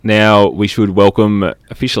Now we should welcome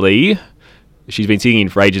officially, she's been singing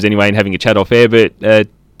for ages anyway and having a chat off air, but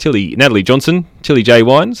Natalie Johnston, Tillie J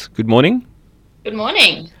Wines, good morning. Good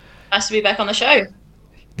morning. Nice to be back on the show.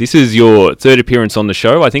 This is your third appearance on the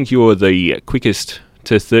show. I think you're the quickest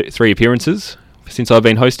to 3 appearances since I've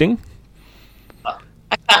been hosting.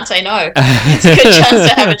 I can't say no. It's a good chance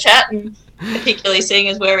to have a chat, and particularly seeing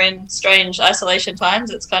as we're in strange isolation times,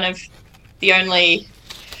 it's kind of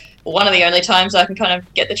one of the only times I can kind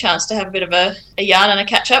of get the chance to have a bit of a yarn and a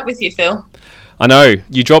catch up with you, Phil. I know.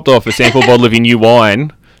 You dropped off a sample bottle of your new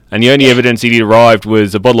wine, and the only evidence it arrived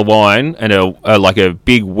was a bottle of wine and a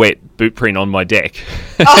big wet boot print on my deck.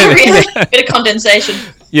 Oh, really? Bit of condensation.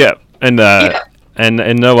 Yeah, and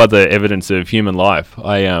no other evidence of human life.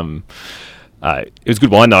 It was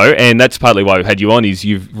good wine though, and that's partly why we've had you on. Is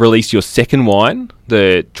you've released your second wine,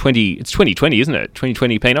 it's 2020, isn't it?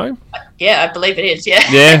 2020 Pinot. Yeah, I believe it is. Yeah.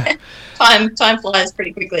 Yeah. Time flies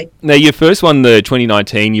pretty quickly. Now, your first one, the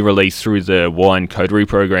 2019, you released through the wine coterie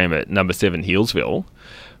program at Number 7 Healesville.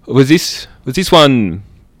 Was this one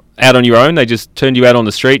out on your own? They just turned you out on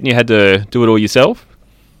the street and you had to do it all yourself?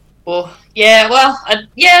 Well, yeah.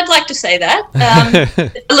 I'd like to say that.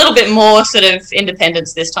 A little bit more sort of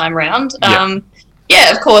independence this time round.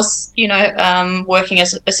 Yeah, of course. Working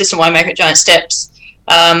as assistant winemaker at Giant Steps,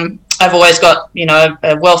 I've always got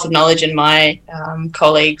a wealth of knowledge in my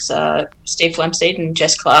colleagues, Steve Flemsteed and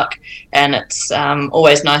Jess Clark, and it's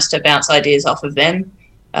always nice to bounce ideas off of them.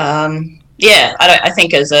 I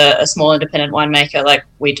think as a small independent winemaker, like,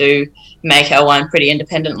 we do make our wine pretty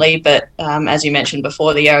independently, but as you mentioned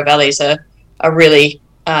before, the Yarra Valley is a really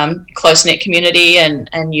close-knit community,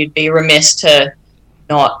 and you'd be remiss to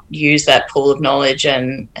not use that pool of knowledge,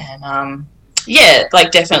 and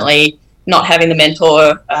definitely not having the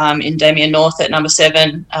mentor in Damien North at Number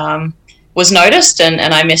 7 was noticed, and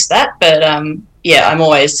I missed that, but I'm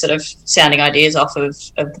always sort of sounding ideas off of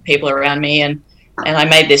the people around me, and I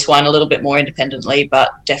made this one a little bit more independently,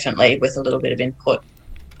 but definitely with a little bit of input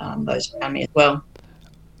those around me as well.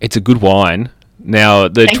 It's a good wine. Now,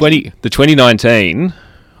 the 2019,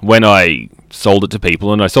 when I sold it to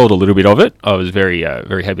people, and I sold a little bit of it, I was very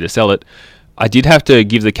very happy to sell it. I did have to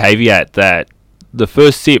give the caveat that the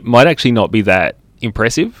first sip might actually not be that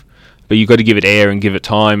impressive, but you've got to give it air and give it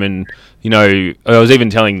time. And I was even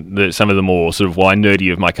telling some of the more sort of wine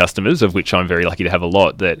nerdy of my customers, of which I'm very lucky to have a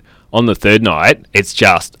lot, that on the third night it's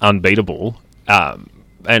just unbeatable. A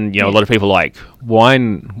lot of people are like,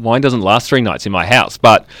 wine doesn't last 3 nights in my house,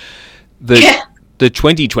 but the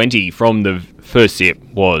 2020 from the first sip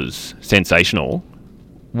was sensational.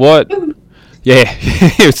 What? Yeah,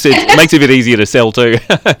 it makes it a bit easier to sell too.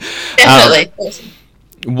 Definitely.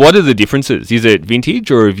 What are the differences? Is it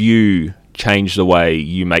vintage, or have you changed the way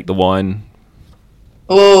you make the wine?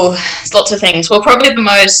 Oh, it's lots of things. Well, probably the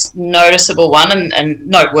most noticeable one and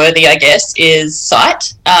noteworthy, I guess, is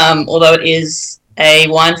site. Although it is a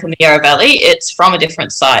wine from the Yarra Valley, it's from a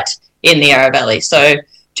different site in the Yarra Valley. So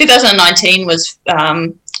 2019 was,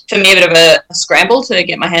 for me, a bit of a scramble to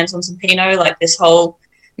get my hands on some Pinot. Like, this whole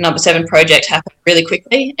Number 7 project happened really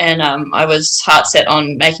quickly, and I was heart set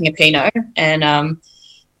on making a Pinot, and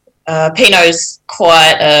Pinot's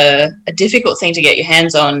quite a difficult thing to get your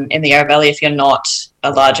hands on in the Yarra Valley if you're not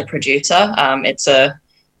a larger producer. It's a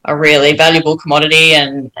really valuable commodity,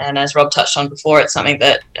 and as Rob touched on before, it's something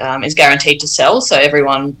that is guaranteed to sell, so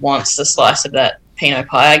everyone wants a slice of that Pinot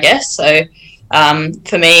pie, I guess. So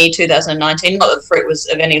for me, 2019, not that the fruit was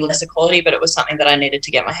of any lesser quality, but it was something that I needed to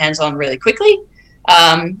get my hands on really quickly.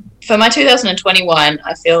 For my 2020 wine,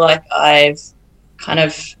 I feel like I've kind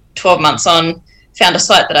of 12 months on found a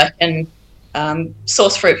site that I can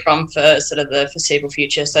source fruit from for sort of the foreseeable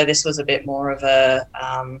future. So this was a bit more of a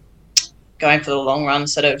going for the long run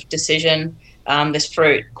sort of decision. This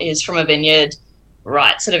fruit is from a vineyard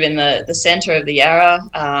right sort of in the centre of the Yarra,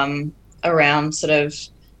 around sort of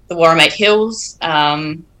the Warramate Hills.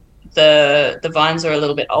 The vines are a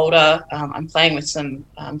little bit older. I'm playing with some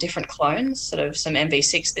different clones, sort of some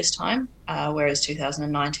MV6 this time, whereas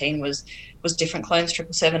 2019 was different clones,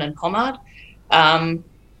 777 and Pommard.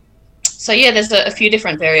 There's a few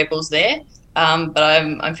different variables there, but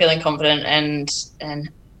I'm feeling confident and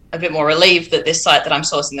a bit more relieved that this site that I'm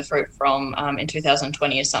sourcing the fruit from in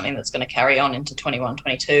 2020 is something that's going to carry on into 21,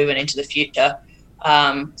 22 and into the future.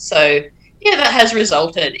 That has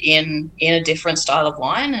resulted in a different style of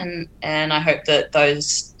wine, and I hope that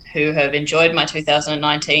those who have enjoyed my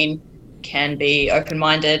 2019 can be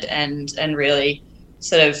open-minded and really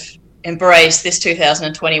sort of embrace this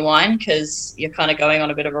 2020 wine, because you're kind of going on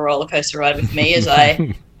a bit of a roller coaster ride with me as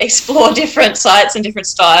I explore different sites and different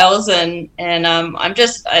styles, and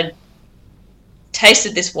I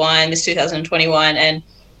tasted this 2020 wine, and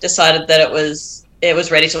decided that it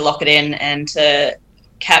was ready to lock it in and to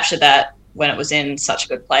capture that when it was in such a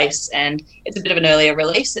good place. And it's a bit of an earlier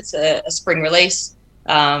release. It's a spring release.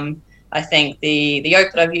 I think the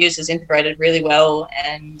oak that I've used is integrated really well,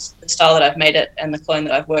 and the style that I've made it and the clone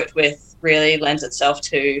that I've worked with really lends itself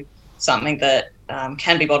to something that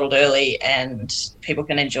can be bottled early and people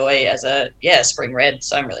can enjoy as a spring red.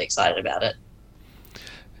 So I'm really excited about it.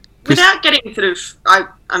 Without getting sort of,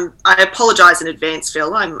 I apologise in advance,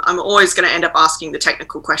 Phil. I'm always going to end up asking the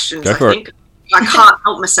technical questions. I think I can't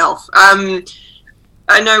help myself.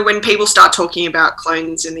 I know when people start talking about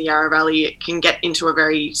clones in the Yarra Valley, it can get into a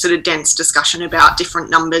very sort of dense discussion about different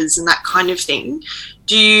numbers and that kind of thing.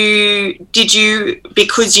 Did you,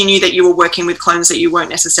 because you knew that you were working with clones that you weren't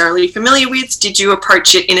necessarily familiar with, did you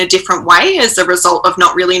approach it in a different way as a result of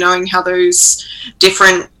not really knowing how those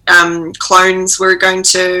different clones were going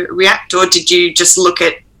to react? Or did you just look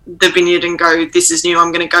at the vineyard and go, this is new,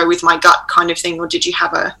 I'm going to go with my gut kind of thing? Or did you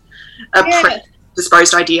have a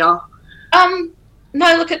predisposed idea?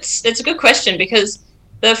 No, look, it's a good question, because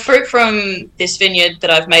the fruit from this vineyard that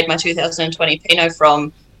I've made my 2020 Pinot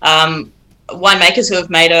from, winemakers who have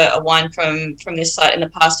made a wine from this site in the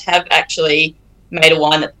past have actually made a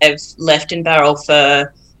wine that they've left in barrel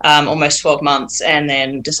for almost 12 months and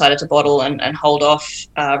then decided to bottle and hold off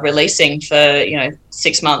releasing for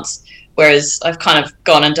 6 months, whereas I've kind of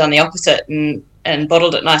gone and done the opposite and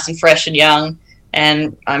bottled it nice and fresh and young,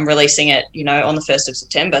 and I'm releasing it on the 1st of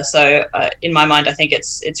September. So in my mind, I think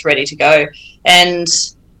it's ready to go. And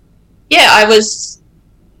I was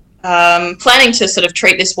planning to sort of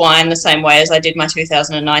treat this wine the same way as I did my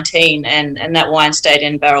 2019, and that wine stayed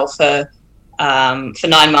in barrel for 9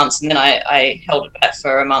 months, and then I held it back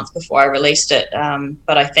for a month before I released it.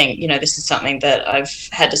 But I think this is something that I've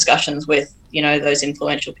had discussions with those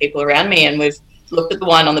influential people around me, and we've looked at the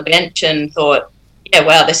wine on the bench and thought, yeah,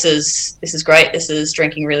 wow, this is great. This is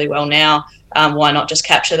drinking really well now. Why not just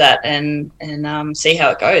capture that and see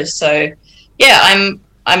how it goes? So yeah,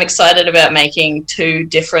 I'm excited about making 2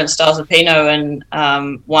 different styles of Pinot, and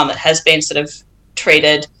one that has been sort of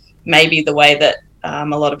treated maybe the way that a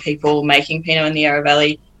lot of people making Pinot in the Yarra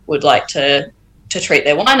Valley would like to treat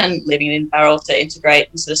their wine, and leaving it in barrel to integrate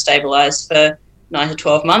and sort of stabilise for 9 to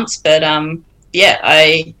 12 months. But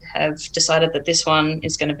I have decided that this one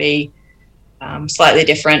is going to be slightly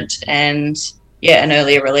different and an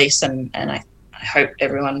earlier release, and I hope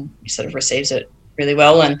everyone sort of receives it really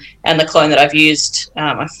well. And the clone that I've used,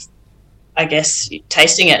 I guess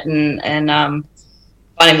tasting it and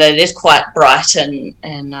finding that it is quite bright and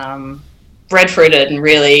breadfruited and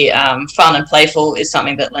really fun and playful is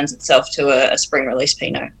something that lends itself to a spring release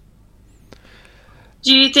Pinot.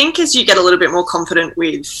 Do you think as you get a little bit more confident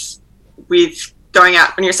with going out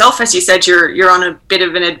on yourself, as you said, you're on a bit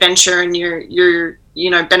of an adventure and you're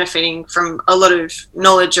benefiting from a lot of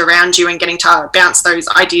knowledge around you and getting to bounce those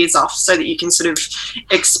ideas off so that you can sort of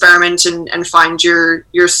experiment and find your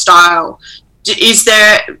style? Is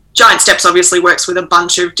there, Giant Steps obviously works with a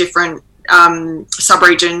bunch of different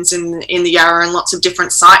sub-regions in the Yarra and lots of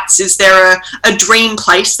different sites. Is there a dream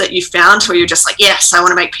place that you found where you're just like, yes, I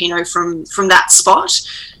want to make Pinot from that spot?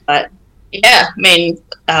 Yeah, I mean,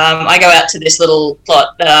 I go out to this little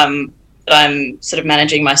plot that I'm sort of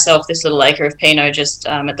managing myself, this little acre of Pinot just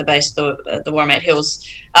at the base of the Warramate Hills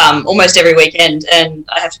almost every weekend, and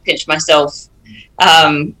I have to pinch myself.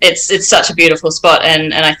 It's such a beautiful spot,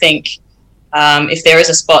 and I think if there is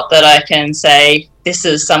a spot that I can say, this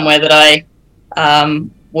is somewhere that I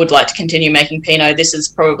would like to continue making Pinot, this is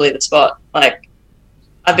probably the spot. Like,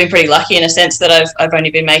 I've been pretty lucky in a sense that I've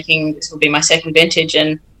only been making, this will be my second vintage,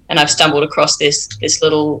 and I've stumbled across this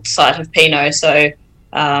little site of Pinot. So,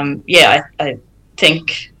 I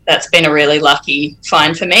think that's been a really lucky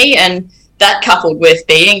find for me. And that, coupled with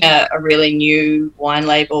being a really new wine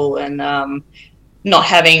label and not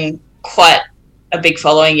having quite a big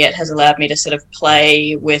following yet, has allowed me to sort of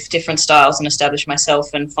play with different styles and establish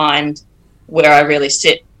myself and find where I really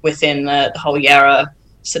sit within the whole Yarra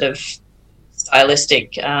sort of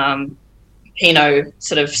stylistic Pinot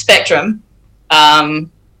sort of spectrum.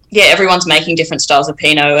 Everyone's making different styles of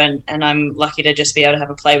Pinot, and I'm lucky to just be able to have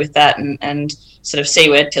a play with that and sort of see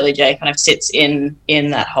where Tillie J kind of sits in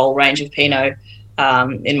that whole range of Pinot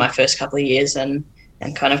in my first couple of years and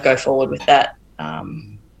kind of go forward with that.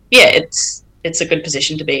 It's a good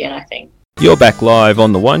position to be in, I think. You're back live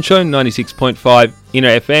on The Wine Show, 96.5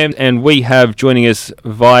 Inner FM, and we have joining us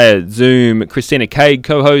via Zoom Christina Cade,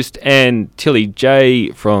 co-host, and Tillie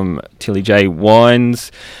J from Tillie J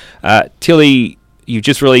Wines. Tillie, you've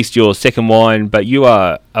just released your second wine, but you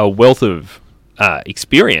are a wealth of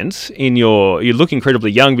experience in you look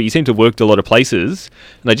incredibly young, but you seem to have worked a lot of places.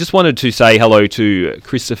 And I just wanted to say hello to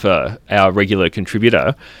Christopher, our regular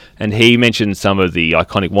contributor, and he mentioned some of the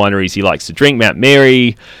iconic wineries he likes to drink: Mount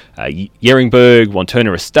Mary, Yeringberg,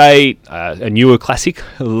 Wanturna Estate, a newer classic,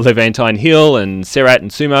 Levantine Hill, and Serrat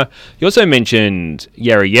and Suma. He also mentioned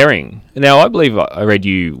Yarra Yering. Now, I believe I read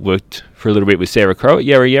you worked for a little bit with Sarah Crowe at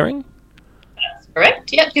Yarra Yering. That's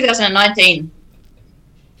correct. Yeah, 2019.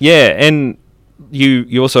 Yeah, and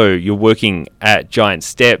you're working at Giant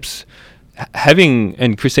Steps,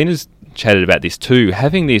 and Christina's chatted about this too,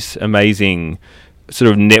 having this amazing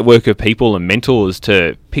sort of network of people and mentors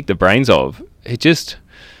to pick the brains of.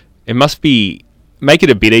 It must make it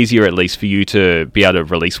a bit easier, at least for you, to be able to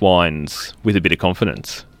release wines with a bit of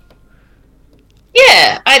confidence.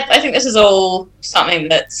 Yeah, I think this is all something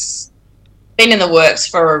that's been in the works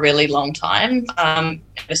for a really long time,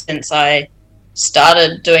 ever since I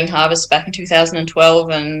started doing harvests back in 2012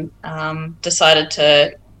 and decided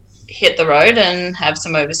to hit the road and have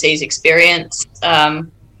some overseas experience.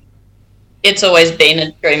 It's always been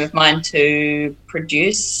a dream of mine to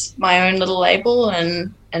produce my own little label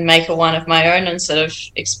and make a wine of my own and sort of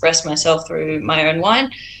express myself through my own wine.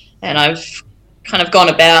 And I've kind of gone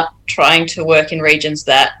about trying to work in regions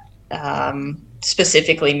that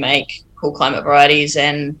specifically make cool climate varieties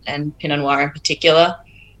and Pinot Noir in particular.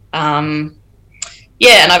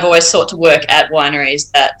 Yeah, and I've always sought to work at wineries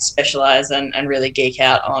that specialise and really geek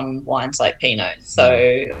out on wines like Pinot. So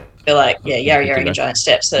I feel like, Yarra Yering and Giant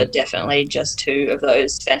Steps are definitely just two of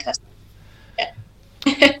those fantastic. Yeah.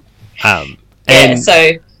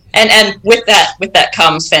 And with that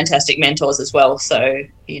comes fantastic mentors as well. So,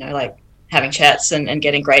 like having chats and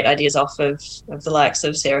getting great ideas off of the likes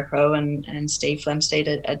of Sarah Crowe and Steve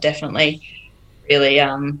Flemsteed are definitely really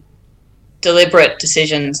deliberate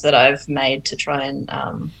decisions that I've made to try and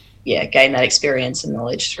gain that experience and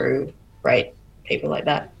knowledge through great people like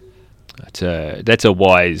that. That's a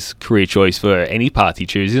wise career choice for any path you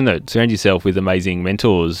choose, isn't it? Surround yourself with amazing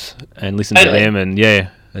mentors and listen to them, and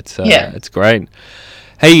it's great.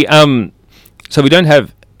 Hey, so we don't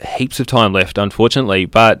have heaps of time left, unfortunately,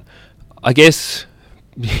 but I guess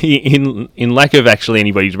in lack of actually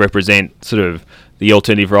anybody to represent sort of the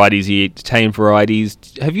alternative varieties, the Italian varieties,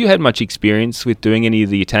 have you had much experience with doing any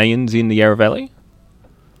of the Italians in the Yarra Valley?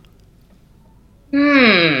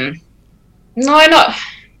 No, not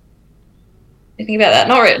thinking about that.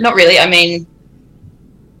 Not really. I mean,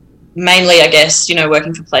 mainly, I guess,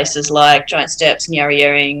 working for places like Giant Steps and Yarra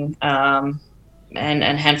Yering, and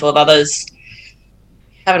a handful of others.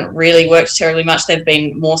 Haven't really worked terribly much. They've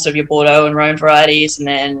been more sort of your Bordeaux and Rhone varieties, and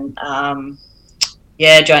then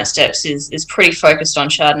Giant Steps is pretty focused on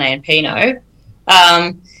Chardonnay and Pinot.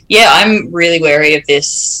 I'm really wary of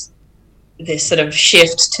this sort of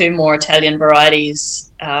shift to more Italian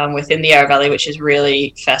varieties within the Yarra Valley, which is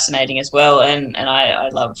really fascinating as well. And I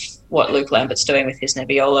love what Luke Lambert's doing with his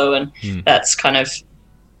Nebbiolo, and that's kind of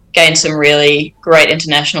gained some really great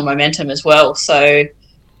international momentum as well. So,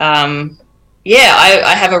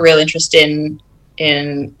 I have a real interest in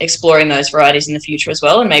exploring those varieties in the future as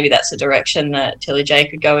well, and maybe that's a direction that Tillie J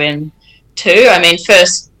could go in too. I mean,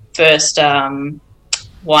 first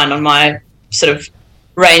wine on my sort of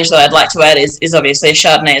range that I'd like to add is obviously a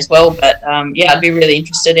Chardonnay as well, but I'd be really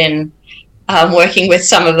interested in working with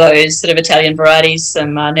some of those sort of Italian varieties,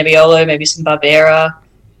 some Nebbiolo, maybe some Barbera,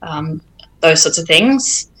 those sorts of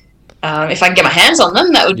things. If I can get my hands on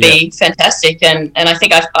them, that would be fantastic. And I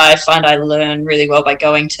think I find I learn really well by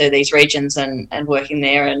going to these regions and working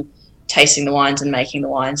there and tasting the wines and making the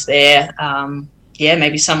wines there.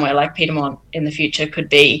 Maybe somewhere like Piedmont in the future could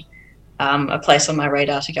be a place on my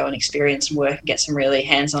radar to go and experience and work and get some really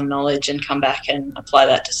hands-on knowledge and come back and apply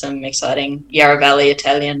that to some exciting Yarra Valley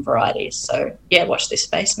Italian varieties. So, watch this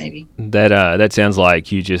space maybe. That sounds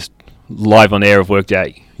like you just live on air have worked out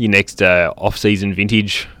your next off-season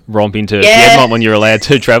vintage romp into Piedmont when you're allowed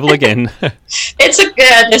to travel again.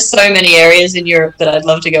 There's so many areas in Europe that I'd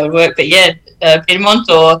love to go and work, but Piedmont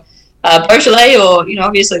or Beaujolais, or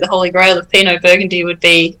obviously the Holy Grail of Pinot Burgundy would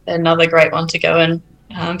be another great one to go and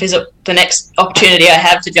visit the next opportunity I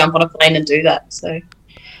have to jump on a plane and do that. So,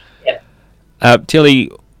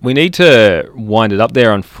 Tillie, we need to wind it up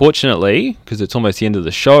there, unfortunately, because it's almost the end of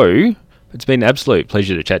the show. It's been an absolute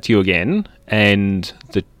pleasure to chat to you again, and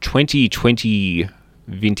the 2020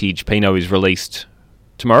 vintage Pinot is released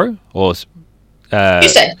tomorrow or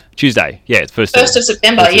Tuesday. It's 1st of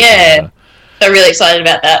September. So really excited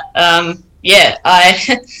about that.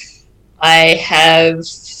 I have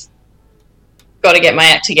got to get my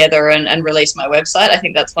act together and release my website. I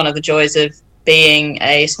think that's one of the joys of being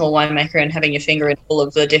a small winemaker and having your finger in all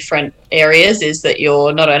of the different areas is that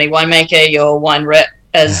you're not only winemaker, you're wine rep,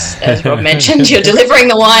 as Rob mentioned. You're delivering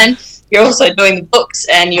the wine, you're also doing the books,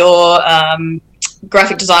 and you're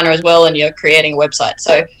graphic designer as well, and you're creating a website.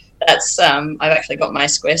 So that's I've actually got my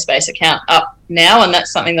Squarespace account up now, and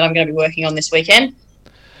that's something that I'm going to be working on this weekend.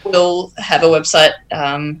 We'll have a website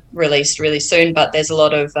released really soon, but there's a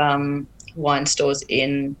lot of wine stores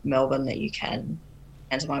in Melbourne that you can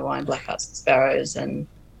enter my wine, Black Hearts and Sparrows, and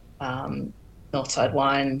Northside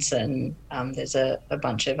Wines, and there's a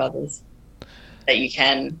bunch of others that you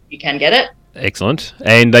can get it. Excellent.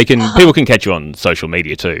 And people can catch you on social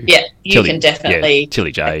media too. Yeah, you can definitely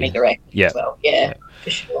Tillie J. me directly as well. Yeah, for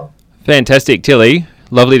sure. Fantastic, Tillie.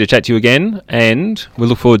 Lovely to chat to you again, and we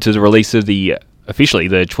look forward to the release of officially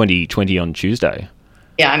the 2020 on Tuesday.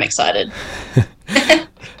 Yeah, I'm excited.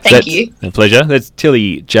 Thank you. A pleasure. That's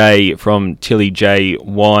Tillie J from Tillie J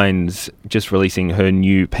Wines, just releasing her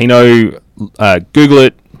new Pinot. Google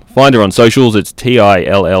it. Find her on socials. It's Tillie,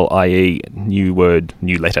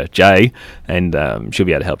 new letter J, and she'll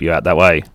be able to help you out that way.